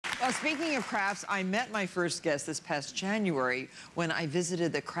Well, speaking of crafts, I met my first guest this past January when I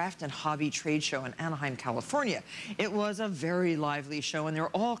visited the Craft and Hobby Trade Show in Anaheim, California. It was a very lively show, and there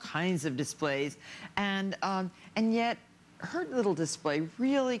were all kinds of displays. And yet, her little display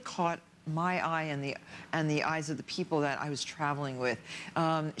really caught my eye and the eyes of the people that I was traveling with.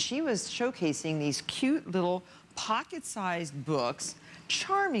 She was showcasing these cute little pocket-sized books,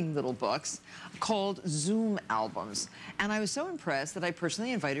 charming little books called Zoom albums. And I was so impressed that I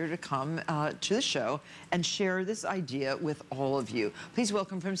personally invited her to come to the show and share this idea with all of you. Please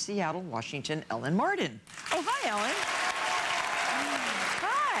welcome from Seattle, Washington, Ellen Martin. Oh, hi, Ellen.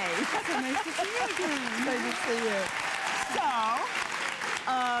 Hi. So nice to see you again. Nice to see you.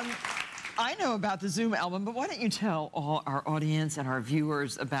 So, I know about the Zoom album, but why don't you tell all our audience and our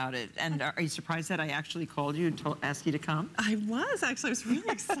viewers about it? And are you surprised that I actually called you and asked you to come? I was, actually. I was really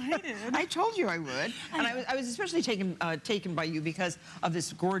excited. I told you I would. And I was especially taken by you because of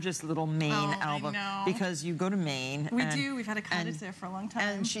this gorgeous little Maine album. I know. Because you go to Maine. We do. We've had a cottage there for a long time.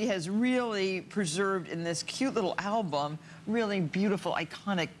 And she has really preserved in this cute little album really beautiful,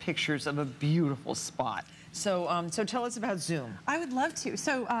 iconic pictures of a beautiful spot. So, so tell us about Zoom. I would love to.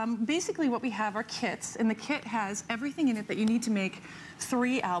 So basically what we have are kits, and the kit has everything in it that you need to make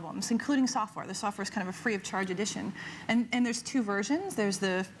 3 albums, including software. The software is kind of a free of charge edition. And there's 2 versions. There's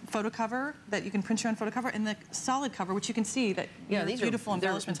the photo cover that you can print your own photo cover, and the solid cover, which you can see that these beautiful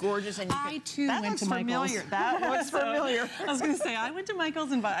embellishments. They're gorgeous. And I too went to Michael's. That looks familiar. I was going to say, I went to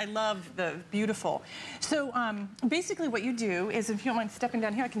Michael's, and I love the beautiful. So basically what you do is, if you don't mind stepping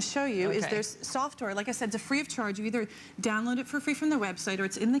down here, I can show you, is there's software. Like I said, it's free of charge. You either download it for free from the website, or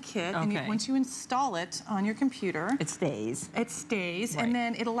it's in the kit, and once you install it on your computer, it stays. It stays, and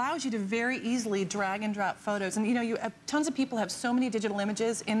then it allows you to very easily drag and drop photos. And you know, tons of people have so many digital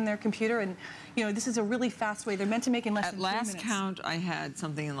images in their computer, and you know, this is a really fast way. They're meant to make in less than 3 minutes. At last count, I had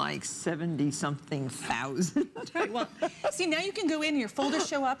something like 70-something thousand. Right, well, see, now you can go in, and your folders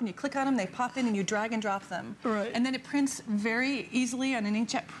show up, and you click on them, they pop in, and you drag and drop them. Right. And then it prints very easily on an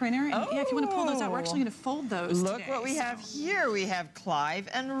inkjet printer. And yeah, if you want to pull those out, we're actually going to fold those Look today, what we have here. We have Clive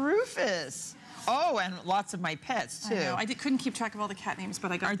and Rufus. Oh, and lots of my pets, too. I know. I couldn't keep track of all the cat names,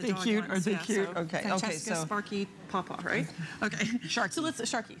 but I got the dog ones. Are they cute? So Okay. Francesca, Sparky, Pawpaw, right? Okay. Sharky. So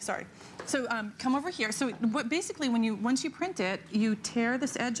Sharky, sorry. So come over here. So basically, once you print it, you tear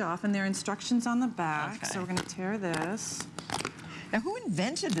this edge off, and there are instructions on the back. Okay. So we're going to tear this. Now, who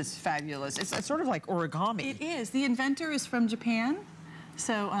invented this fabulous? It's sort of like origami. It is. The inventor is from Japan.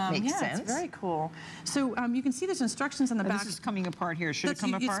 So Makes sense. It's very cool. So you can see there's instructions on the back. This is coming apart here. Should it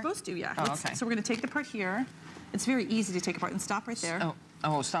come apart? It's supposed to, yeah. Oh, okay. So we're going to take the part here. It's very easy to take apart, and stop right there.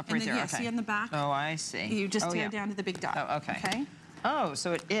 Oh, stop right there. Yeah, okay. see on the back? Oh, I see. You just tear down to the big dot. Oh, okay. Okay. Oh,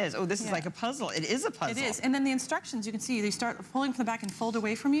 so it is. Oh, this is like a puzzle. It is a puzzle. It is. And then the instructions, you can see, they start pulling from the back and fold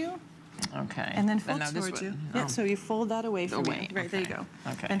away from you. Okay. And then fold towards you. Yeah, so you fold that away from you. Right, there you go.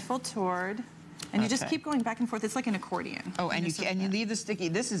 Okay. And fold toward. And you just keep going back and forth. It's like an accordion. Oh, and you leave the sticky.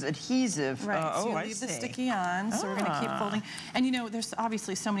 This is adhesive. Right. So you leave the sticky on. So we're going to keep folding. And you know, there's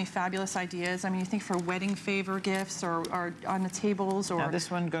obviously so many fabulous ideas. I mean, you think for wedding favor gifts, or on the tables, or now this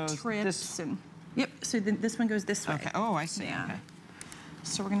one goes trips, and yep. So then this one goes this way. Okay. Oh, I see. Yeah. Okay.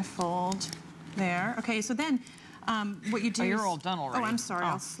 So we're going to fold there. Okay. So then. What you do? Oh, you're all done already. Oh, I'm sorry.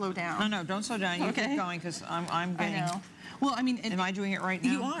 I'll slow down. No, don't slow down. You keep going, because I'm getting. I know. Well, I mean, am I doing it right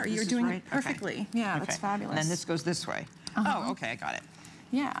now? You are. You're doing it perfectly. Okay. Yeah, that's fabulous. And then this goes this way. Oh, okay, I got it.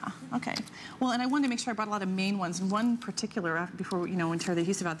 Yeah. Okay. Well, and I wanted to make sure I brought a lot of Maine ones. And one particular, before we tear the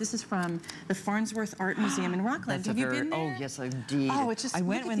adhesive out. This is from the Farnsworth Art Museum in Rockland. Have you been there? Oh, yes, indeed. Oh, it's just. I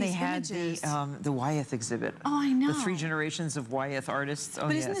went when they had the Wyeth exhibit. Oh, I know. The 3 generations of Wyeth artists. Oh,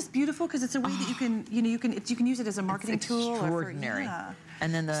 but isn't this beautiful? Because it's a way that you can, you can use it as a marketing tool. Extraordinary.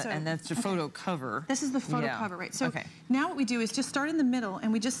 And then and that's the photo cover. This is the photo cover, right? So now what we do is just start in the middle,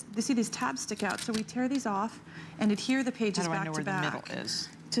 and we see these tabs stick out. So we tear these off and adhere the pages back to back. How do I know where the middle is?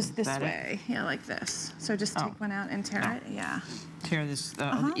 Just this way, yeah, like this. So just take one out and tear it, yeah. Tear this,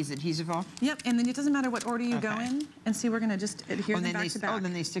 is adhesive off? Yep, and then it doesn't matter what order you go in, and see, we're gonna just adhere them back to back. Oh,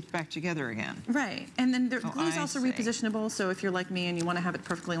 then they stick back together again. Right, and then glue is also repositionable, so if you're like me and you wanna have it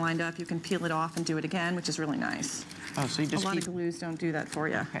perfectly lined up, you can peel it off and do it again, which is really nice. Oh, so you just A lot of glues don't do that for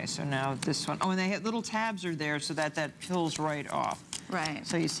you. Okay, so now this one. Oh, and they have little tabs are there so that peels right off. Right.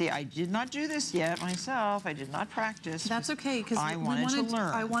 So you see, I did not do this yet myself. I did not practice. That's okay, because I wanted to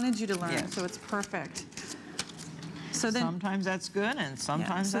learn. I wanted you to learn, so it's perfect. So then, sometimes that's good, and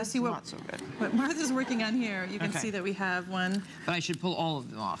sometimes that's not so good. What Martha's working on here, you can Okay. see that we have one. But I should pull all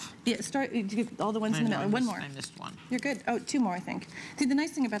of them off. Yeah, all the ones in the middle. One more. I missed one. You're good. Oh, two more, I think. See, the nice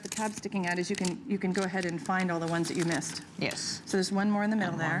thing about the tab sticking out is you can go ahead and find all the ones that you missed. Yes. So there's one more in the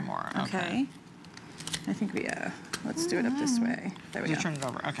middle And there. one more, okay. I think we, let's do it up this way. There we go. Just turn it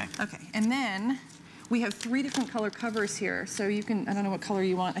over, okay. Okay, and then we have 3 different color covers here. So you can, I don't know what color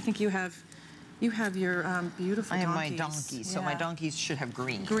you want. I think you have your beautiful donkeys. I have my donkeys, so my donkeys should have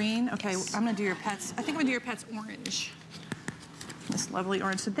green. Green, okay, Yes. I'm gonna do your pets. I think I'm gonna do your pets orange. This lovely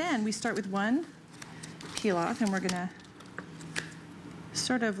orange. So then we start with one peel off, and we're gonna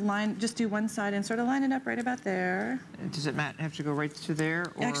sort of just do one side and sort of line it up right about there. Does it have to go right to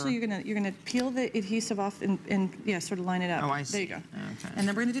there? Or? Actually, you're gonna peel the adhesive off and yeah, sort of line it up. Oh, I see. There you go. Okay. And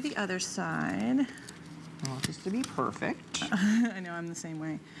then we're gonna do the other side. I want this to be perfect. I know, I'm the same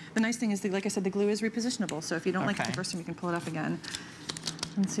way. The nice thing is, that, like I said, the glue is repositionable, so if you don't like it the Okay. first time, you can pull it up again.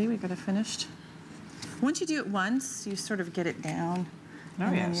 And see, we got it finished. Once you do it once, you sort of get it down. Oh,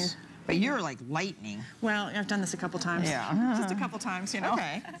 and then yes. But you're like lightning. Well, I've done this a couple times. Yeah. Just a couple times, you know.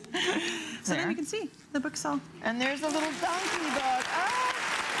 Okay. So There. then you can see the book's all. And there's a little donkey book.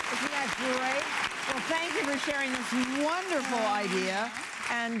 Oh, isn't that great? Well, thank you for sharing this wonderful idea.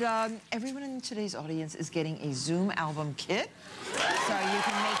 And everyone in today's audience is getting a Zoom album kit, so you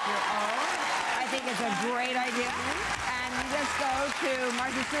can make your own. I think it's a great idea. And just go to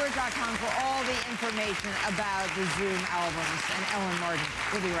marthastewart.com for all the information about the Zoom albums. And Ellen Martin,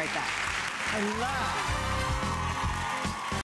 we'll be right back. I love